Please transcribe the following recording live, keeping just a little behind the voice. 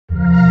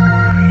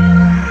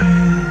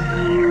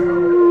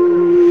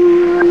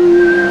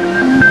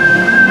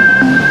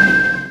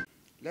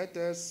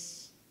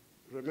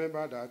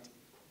remember that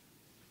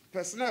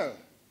personnel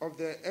of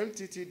the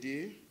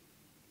MTTD,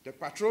 the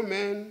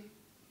patrolmen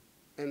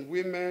and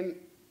women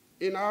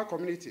in our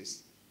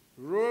communities,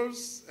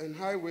 roads and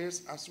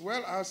highways, as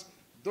well as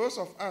those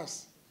of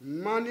us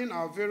manning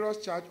our various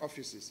charge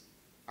offices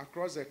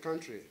across the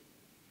country,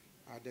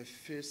 are the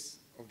face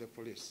of the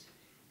police.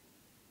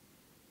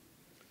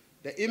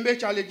 The image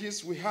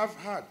challenges we have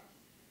had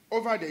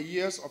over the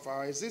years of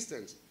our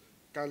existence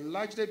can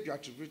largely be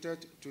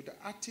attributed to the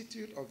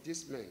attitude of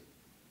these men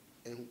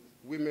and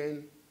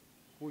women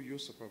who you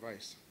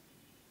supervise.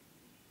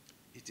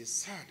 It is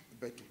sad,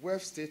 but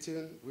worth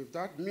stating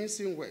without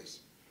mincing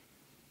words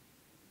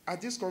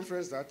at this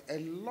conference that a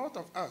lot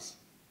of us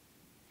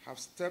have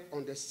stepped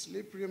on the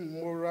slippery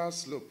moral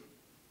slope,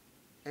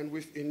 and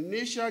with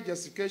initial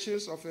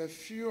justifications of a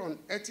few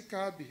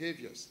unethical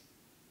behaviors,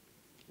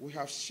 we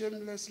have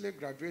shamelessly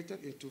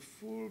graduated into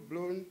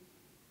full-blown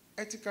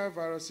ethical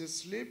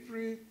viruses,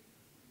 slipping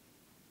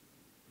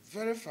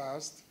very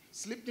fast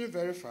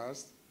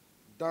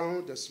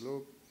down the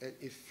slope and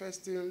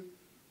infesting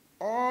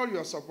all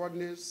your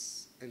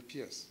subordinates and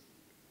peers.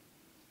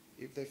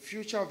 If the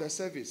future of the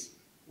service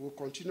will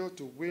continue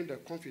to win the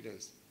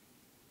confidence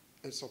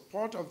and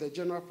support of the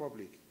general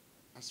public,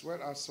 as well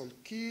as some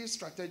key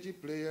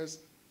strategic players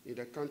in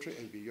the country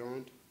and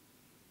beyond,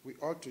 we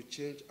ought to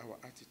change our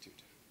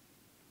attitude.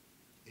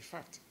 In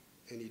fact,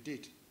 and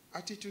indeed,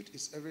 attitude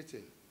is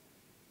everything.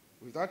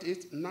 Without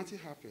it, nothing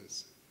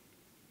happens.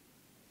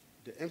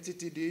 The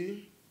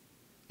MTTD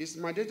is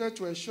mandated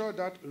to ensure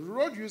that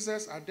road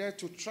users adhere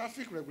to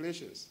traffic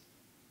regulations.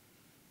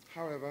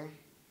 However,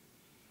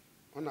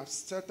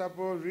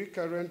 unacceptable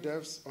recurrent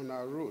deaths on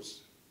our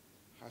roads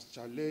has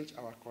challenged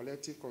our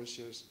collective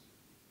conscience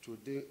to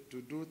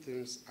do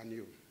things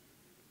anew.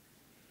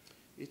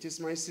 It is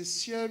my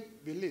sincere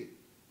belief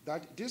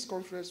that this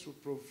conference will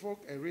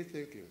provoke a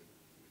rethinking,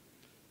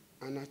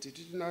 an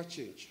attitudinal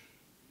change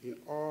in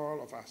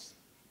all of us,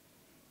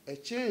 a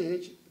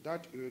change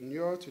that will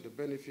inure to the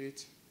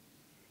benefit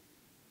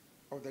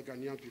of the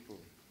Ghanaian people,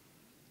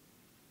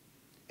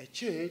 a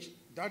change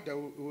that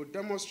will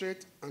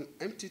demonstrate an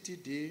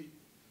MTTD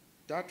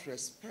that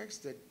respects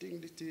the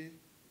dignity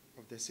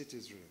of the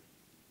citizenry,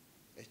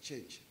 a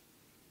change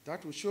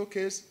that will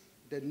showcase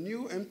the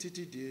new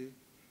MTTD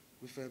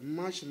with a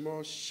much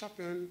more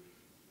sharpened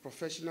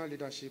professional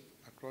leadership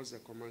across the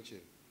command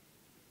chain.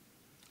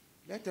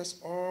 Let us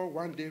all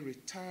one day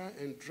retire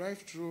and drive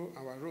through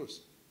our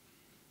roads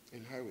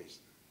and highways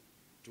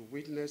to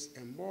witness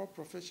a more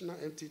professional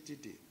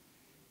MTTD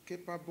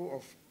capable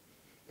of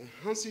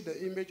enhancing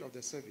the image of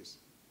the service,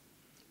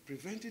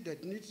 preventing the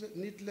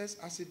needless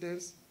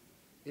accidents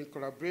in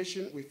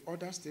collaboration with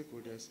other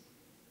stakeholders,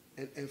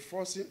 and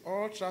enforcing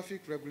all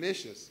traffic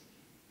regulations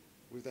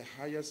with the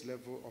highest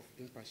level of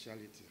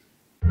impartiality.